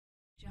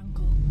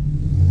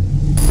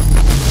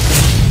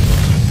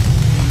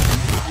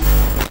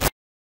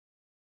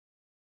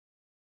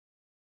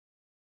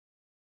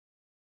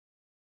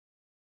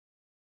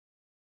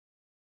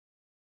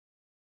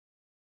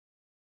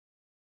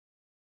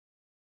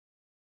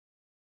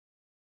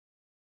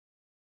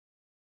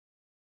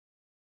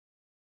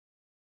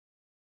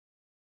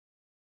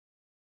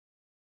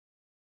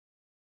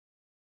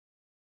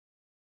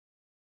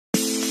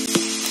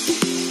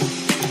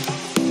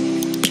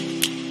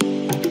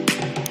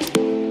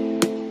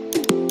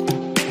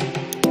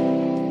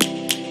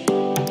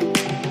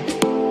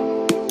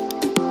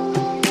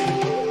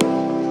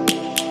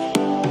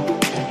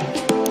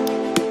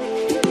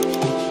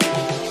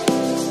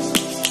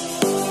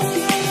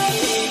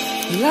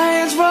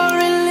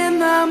roaring in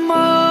the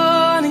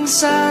morning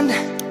sun,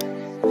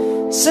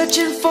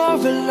 searching for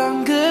a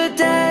longer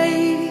day.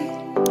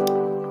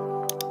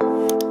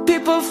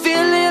 People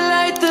feeling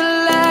like the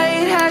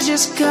light has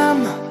just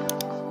come.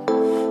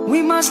 We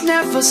must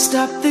never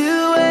stop the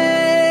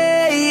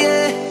way.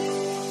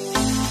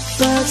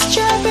 Birds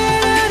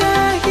chirping and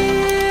I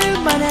hear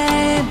my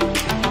name,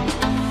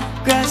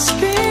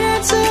 grasping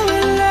into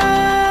a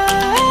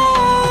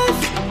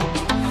life.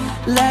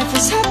 Life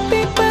is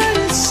happy but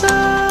it's so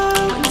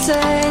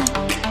insane.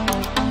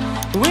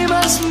 We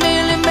must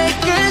merely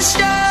make a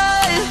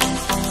start.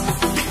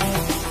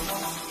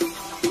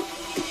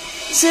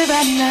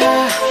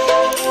 Savannah,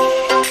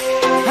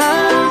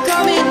 I'm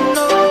coming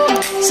home.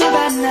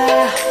 Savannah,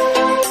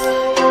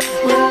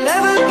 we'll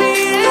never be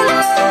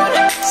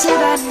alone.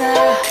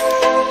 Savannah,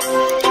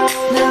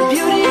 the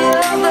beauty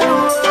of the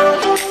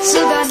world.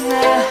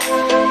 Savannah,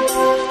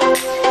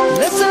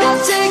 let's all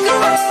take a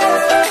walk.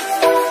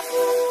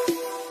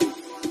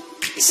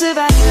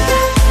 Savannah.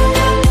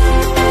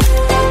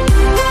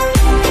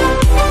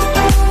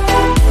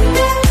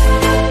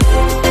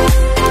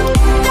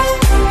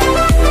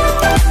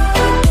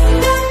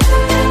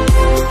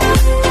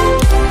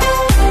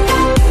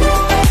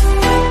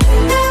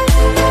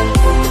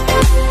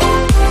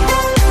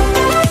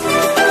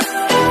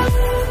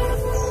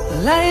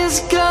 Lion's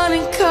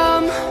gonna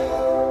come.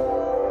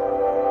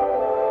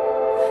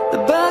 The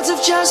birds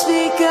have just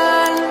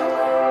begun.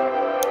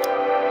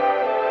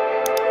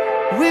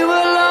 We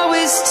will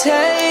always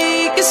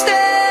take a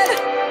stand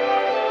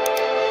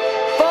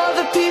for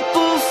the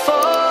people,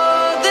 for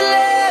the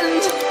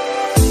land.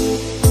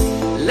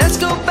 Let's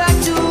go back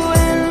to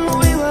when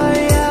we were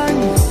young.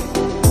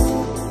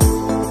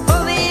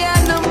 For the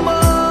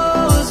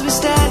animals we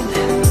stand.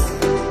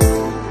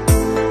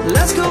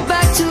 Let's go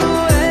back to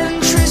when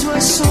trees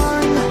were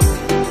swung,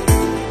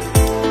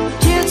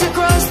 kids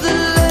across the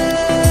land.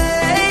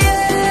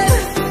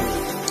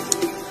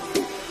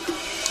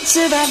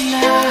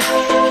 Savannah,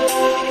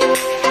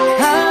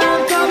 I'm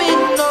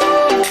coming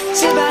home.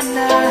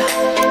 Savannah,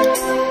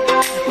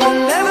 we'll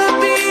never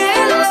be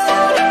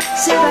alone.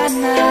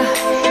 Savannah,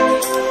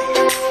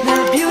 the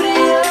beauty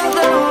of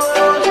the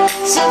world.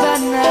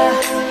 Savannah,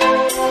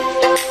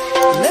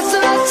 let's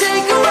all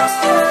take a walk.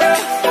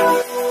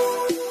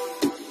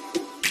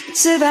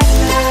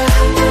 Savannah,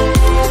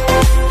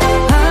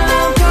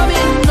 I'm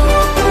coming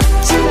home.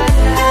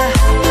 Savannah,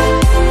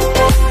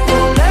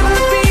 we'll never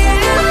be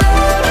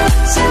alone.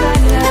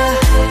 Savannah,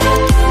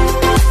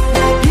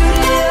 the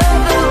beauty of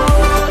the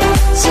world.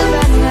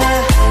 Savannah,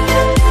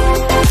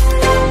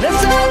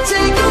 let's all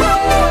take a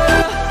walk.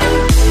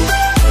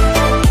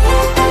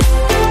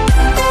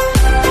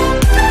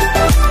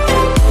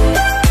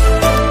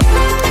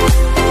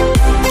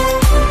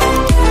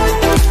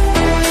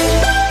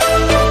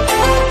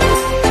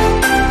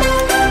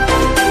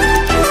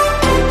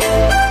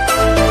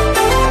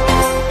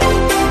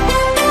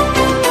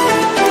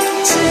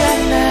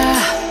 Savannah,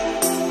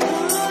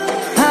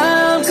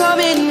 I'm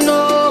coming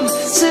home.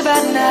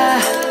 Savannah,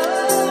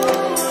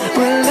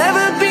 we'll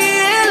never be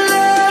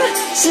alone.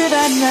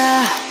 Savannah.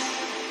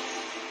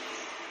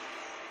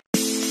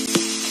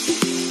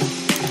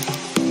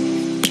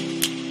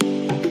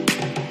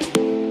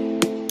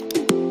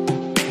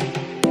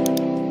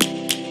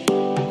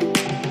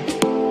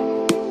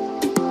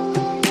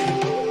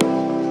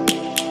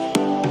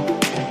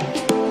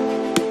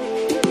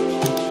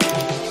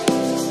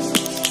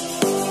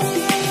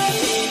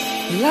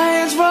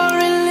 Lions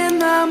roaring in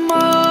the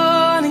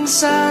morning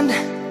sun,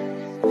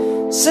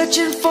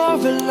 searching for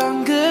a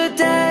longer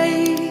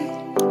day.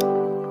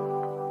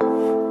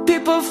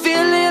 People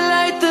feeling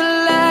like the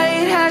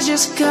light has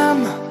just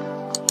come.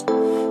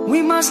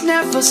 We must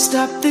never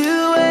stop the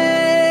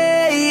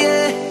way.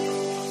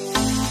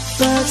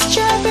 Birds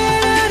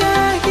chirping and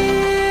I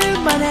hear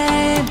my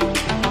name,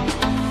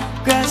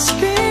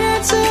 grasping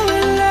into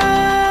a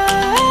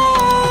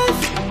life.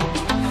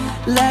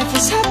 Life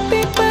is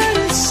happy but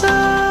it's so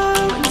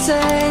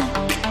insane.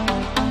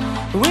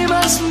 We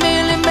must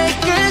merely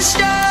make a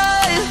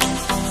start.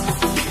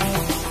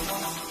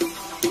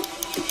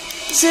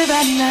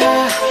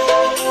 Savannah,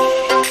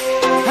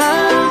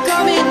 I'm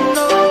coming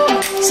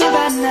home.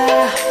 Savannah,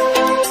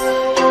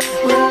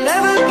 we'll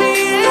never be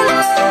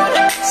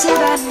alone.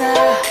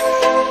 Savannah,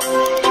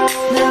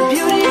 the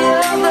beauty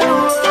of the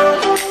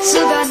world.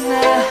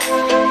 Savannah,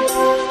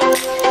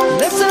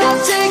 let's all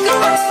take a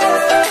walk.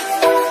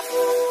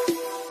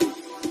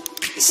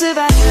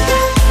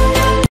 Savannah.